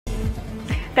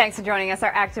Thanks for joining us.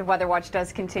 Our active weather watch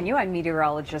does continue. I'm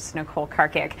meteorologist Nicole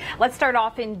Karkic. Let's start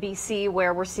off in BC,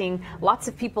 where we're seeing lots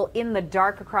of people in the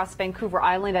dark across Vancouver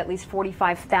Island, at least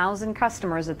 45,000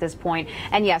 customers at this point.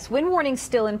 And yes, wind warnings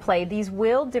still in play. These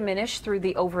will diminish through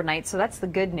the overnight, so that's the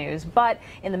good news. But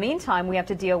in the meantime, we have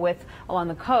to deal with, along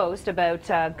the coast, about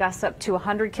gusts up to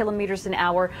 100 kilometers an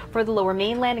hour for the lower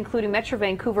mainland, including Metro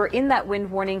Vancouver. In that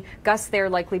wind warning, gusts there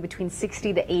likely between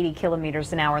 60 to 80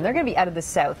 kilometers an hour. And they're going to be out of the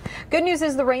south. Good news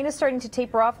is the rain is starting to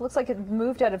taper off. Looks like it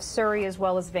moved out of Surrey as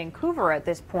well as Vancouver at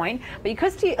this point. But you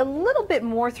could see a little bit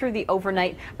more through the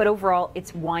overnight. But overall,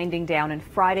 it's winding down, and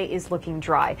Friday is looking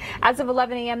dry. As of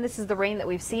 11 a.m., this is the rain that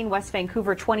we've seen. West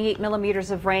Vancouver, 28 millimeters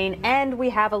of rain, and we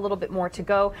have a little bit more to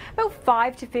go, about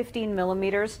 5 to 15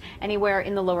 millimeters anywhere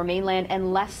in the lower mainland,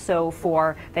 and less so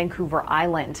for Vancouver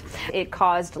Island. It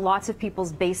caused lots of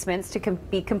people's basements to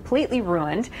be completely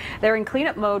ruined. They're in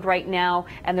cleanup mode right now,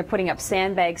 and they're putting up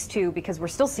sandbags too, because we're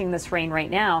still seeing this rain right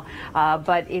now,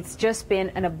 but it's just been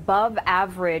an above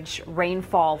average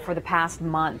rainfall for the past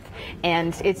month,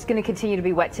 and it's going to continue to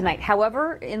be wet tonight.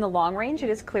 However, in the long range,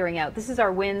 it is clearing out. This is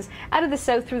our winds out of the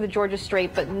south through the Georgia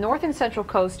Strait, but north and central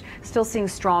coast still seeing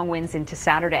strong winds into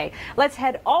Saturday. Let's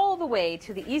head all the way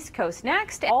to the east coast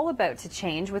next. All about to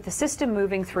change with the system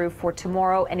moving through for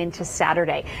tomorrow and into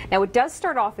Saturday. Now, it does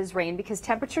start off as rain because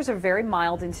temperatures are very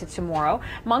mild into tomorrow.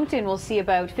 Moncton will see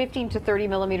about 15 to 30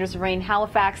 millimeters of rain.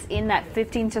 Halifax in that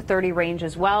 15 to 30 range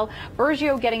as well.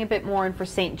 Burgeo getting a bit more, and for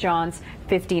St. John's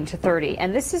 15 to 30.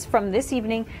 And this is from this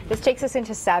evening. This takes us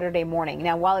into Saturday morning.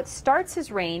 Now, while it starts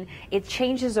as rain, it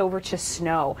changes over to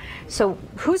snow. So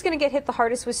who's going to get hit the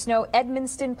hardest with snow?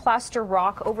 Edmundston, Plaster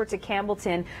Rock, over to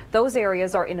Campbellton. Those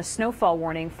areas are in a snowfall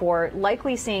warning for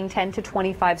likely seeing 10 to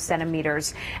 25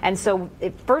 centimeters. And so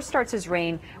it first starts as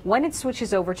rain. When it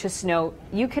switches over to snow,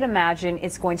 you can imagine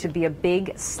it's going to be a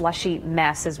big slushy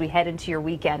mess as we head into your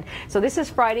weekend. So this is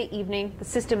Friday evening, the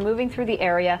system moving through the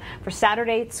area. For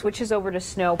Saturday, it switches over to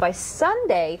snow. By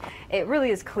Sunday, it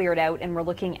really is cleared out, and we're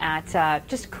looking at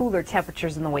just cooler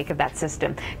temperatures in the wake of that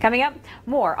system. Coming up,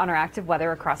 more on our active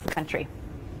weather across the country.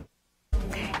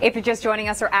 If you're just joining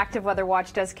us, our active weather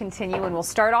watch does continue, and we'll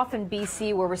start off in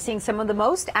BC, where we're seeing some of the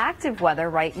most active weather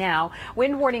right now.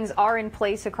 Wind warnings are in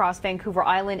place across Vancouver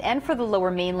Island and for the lower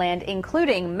mainland,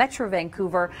 including Metro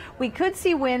Vancouver. We could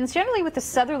see winds generally with a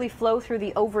southerly flow through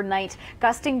the overnight,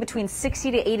 gusting between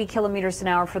 60 to 80 kilometers an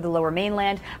hour for the lower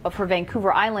mainland, but for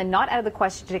Vancouver Island, not out of the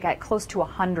question to get close to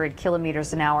 100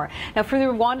 kilometers an hour. Now, for the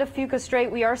Rwanda-Fuca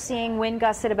Strait, we are seeing wind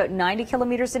gusts at about 90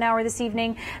 kilometers an hour this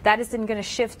evening. That is then going to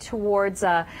shift towards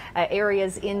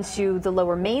areas into the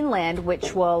lower mainland,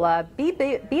 which will be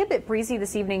a bit breezy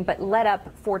this evening, but let up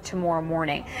for tomorrow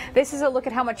morning. This is a look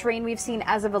at how much rain we've seen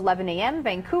as of 11 a.m.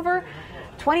 Vancouver,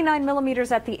 29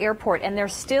 millimeters at the airport, and there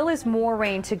still is more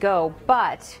rain to go,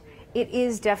 but it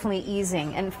is definitely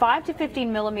easing, and 5 to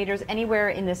 15 millimeters anywhere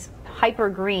in this hyper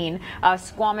green.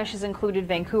 Squamish is included,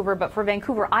 Vancouver, but for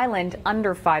Vancouver Island,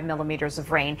 under 5 millimeters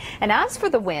of rain. And as for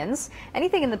the winds,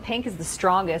 anything in the pink is the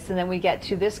strongest, and then we get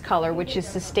to this color, which is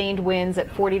sustained winds at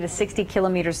 40 to 60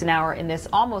 kilometers an hour in this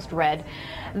almost red.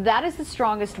 That is the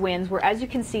strongest winds, where, as you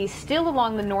can see, still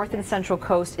along the north and central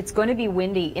coast, it's going to be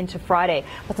windy into Friday.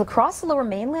 But across the lower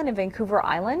mainland and Vancouver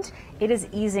Island, it is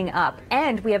easing up.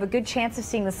 And we have a good chance of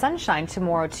seeing the sunshine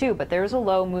tomorrow too, but there's a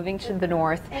low moving to the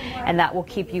north, and that will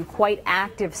keep you quite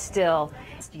active still.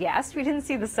 Yes, we didn't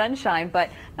see the sunshine, but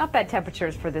not bad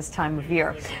temperatures for this time of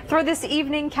year. For this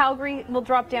evening, Calgary will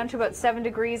drop down to about 7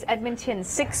 degrees, Edmonton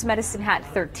 6, Medicine Hat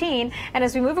 13, and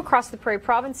as we move across the Prairie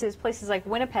provinces, places like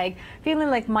Winnipeg feeling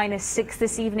like -6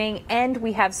 this evening, and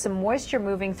we have some moisture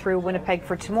moving through Winnipeg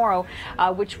for tomorrow,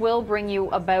 which will bring you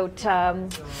about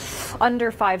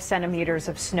under 5 centimeters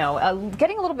of snow.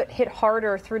 Getting a little bit hit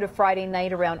harder through to Friday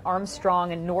night around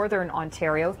Armstrong and northern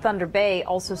Ontario. Thunder Bay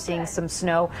also seeing some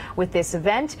snow with this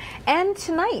event. And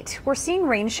tonight, we're seeing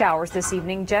rain showers this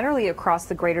evening, generally across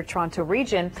the Greater Toronto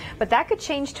region, but that could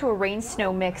change to a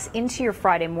rain-snow mix into your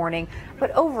Friday morning. But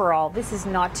overall, this is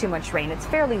not too much rain. It's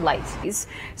fairly light,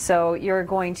 so you're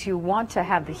going to want to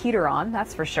have the heater on,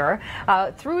 that's for sure.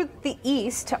 Through the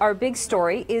east, our big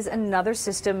story is another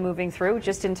system moving through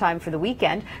just in time for the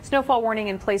weekend. Snowfall warning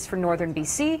in place for northern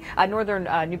BC, northern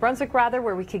New Brunswick rather,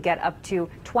 where we could get up to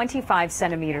 25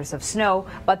 centimeters of snow,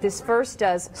 but this first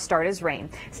does start as rain.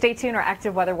 Stay tuned, our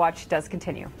active weather watch does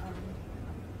continue.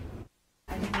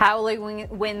 Howling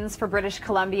winds for British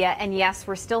Columbia, and yes,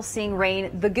 we're still seeing rain.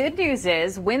 The good news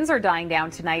is winds are dying down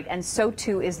tonight, and so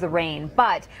too is the rain.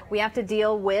 But we have to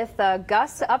deal with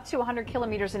gusts up to 100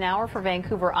 kilometers an hour for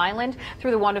Vancouver Island.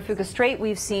 Through the Juan de Fuca Strait,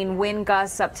 we've seen wind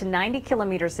gusts up to 90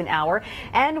 kilometers an hour,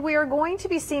 and we are going to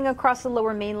be seeing across the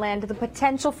lower mainland the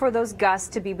potential for those gusts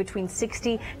to be between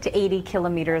 60 to 80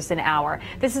 kilometers an hour.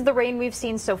 This is the rain we've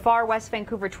seen so far. West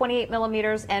Vancouver, 28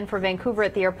 millimeters, and for Vancouver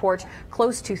at the airport,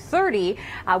 close to 30.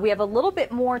 We have a little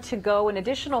bit more to go, an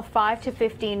additional 5 to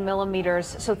 15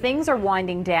 millimeters, so things are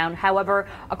winding down. However,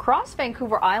 across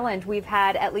Vancouver Island, we've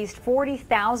had at least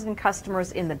 40,000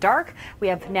 customers in the dark. We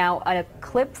have now a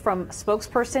clip from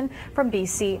spokesperson from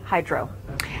BC Hydro.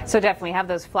 So definitely have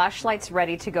those flashlights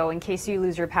ready to go in case you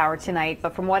lose your power tonight.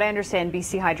 But from what I understand,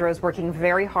 BC Hydro is working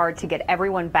very hard to get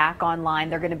everyone back online.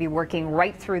 They're going to be working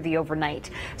right through the overnight.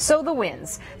 So the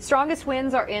winds. Strongest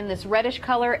winds are in this reddish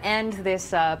color and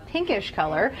this pinkish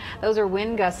color. Those are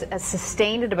wind gusts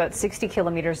sustained at about 60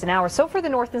 kilometers an hour. So for the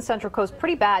north and central coast,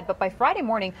 pretty bad. But by Friday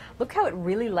morning, look how it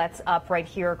really lets up right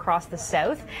here across the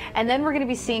south. And then we're going to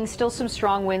be seeing still some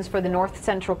strong winds for the north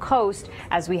central coast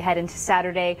as we head into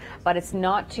Saturday. But it's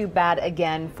not too bad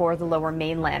again for the lower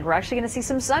mainland. We're actually going to see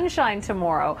some sunshine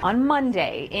tomorrow. On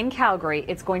Monday in Calgary,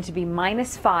 it's going to be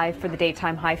 -5 for the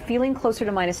daytime high, feeling closer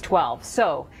to -12.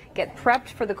 So get prepped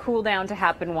for the cool down to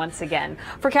happen once again.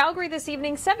 For Calgary this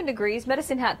evening, 7 degrees,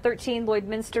 Medicine Hat 13,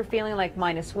 Lloydminster feeling like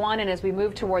 -1. And as we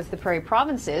move towards the Prairie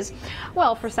Provinces,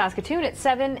 well, for Saskatoon at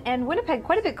 7 and Winnipeg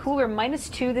quite a bit cooler,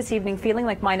 -2 this evening, feeling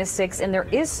like -6. And there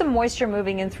is some moisture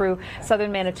moving in through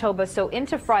southern Manitoba. So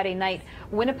into Friday night,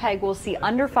 Winnipeg will see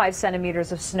under 5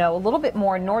 centimeters of snow, a little bit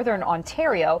more in northern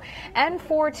Ontario. And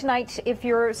for tonight, if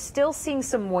you're still seeing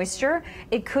some moisture,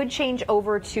 it could change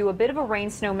over to a bit of a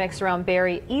rain-snow mix around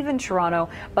Barrie, even Toronto,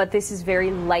 but this is very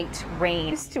light rain.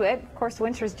 Used to it. Of course,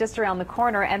 winter is just around the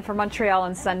corner, and for Montreal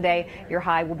on Sunday, your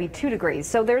high will be 2 degrees.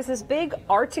 So there's this big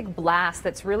Arctic blast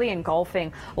that's really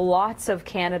engulfing lots of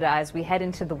Canada as we head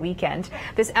into the weekend.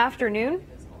 This afternoon,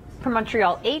 for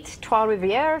Montreal 8,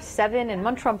 Trois-Rivières 7, and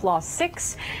Mont-Tremblant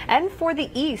 6. And for the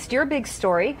east, your big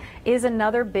story is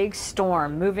another big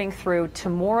storm moving through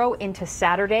tomorrow into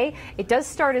Saturday. It does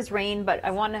start as rain, but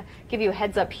I want to give you a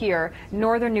heads up here.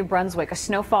 Northern New Brunswick, a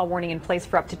snowfall warning in place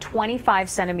for up to 25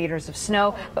 centimeters of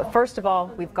snow. But first of all,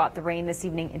 we've got the rain this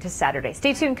evening into Saturday.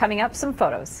 Stay tuned. Coming up, some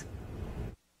photos.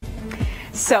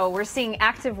 So we're seeing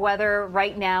active weather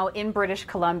right now in British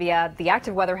Columbia. The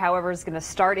active weather, however, is going to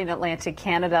start in Atlantic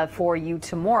Canada for you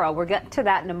tomorrow. We'll get to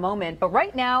that in a moment. But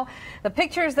right now, the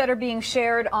pictures that are being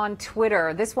shared on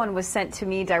Twitter. This one was sent to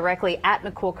me directly at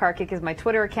Nicole Karkic is my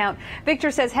Twitter account.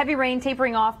 Victor says heavy rain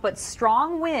tapering off, but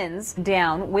strong winds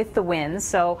down with the winds.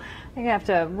 So I'm going to have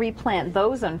to replant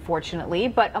those, unfortunately.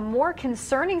 But a more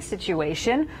concerning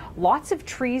situation, lots of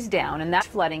trees down, and that's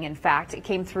flooding, in fact. It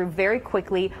came through very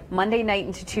quickly Monday night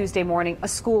into Tuesday morning. A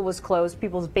school was closed.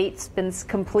 People's bait bins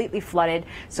completely flooded.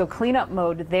 So cleanup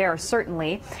mode there,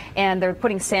 certainly. And they're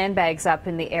putting sandbags up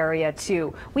in the area,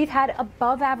 too. We've had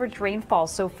above average rainfall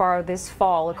so far this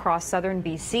fall across southern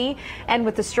BC. And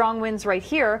with the strong winds right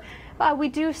here, we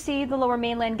do see the lower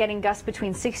mainland getting gusts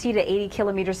between 60 to 80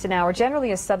 kilometers an hour,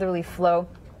 generally a southerly flow.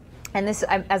 And this,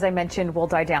 as I mentioned, will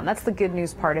die down. That's the good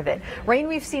news part of it. Rain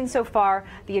we've seen so far,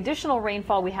 the additional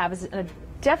rainfall we have is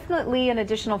definitely an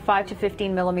additional 5 to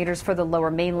 15 millimeters for the lower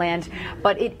mainland,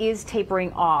 but it is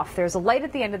tapering off. There's a light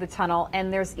at the end of the tunnel,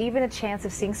 and there's even a chance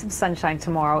of seeing some sunshine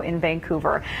tomorrow in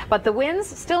Vancouver. But the winds,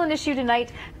 still an issue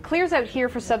tonight. Clears out here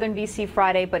for southern BC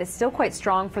Friday, but it's still quite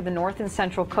strong for the north and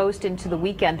central coast into the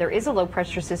weekend. There is a low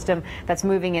pressure system that's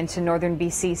moving into northern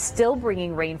BC, still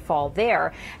bringing rainfall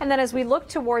there. And then as we look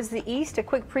towards the east, a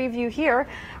quick preview here,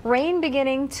 rain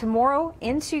beginning tomorrow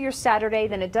into your Saturday,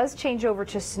 then it does change over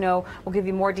to snow. We'll give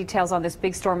you more details on this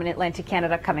big storm in Atlantic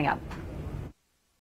Canada coming up.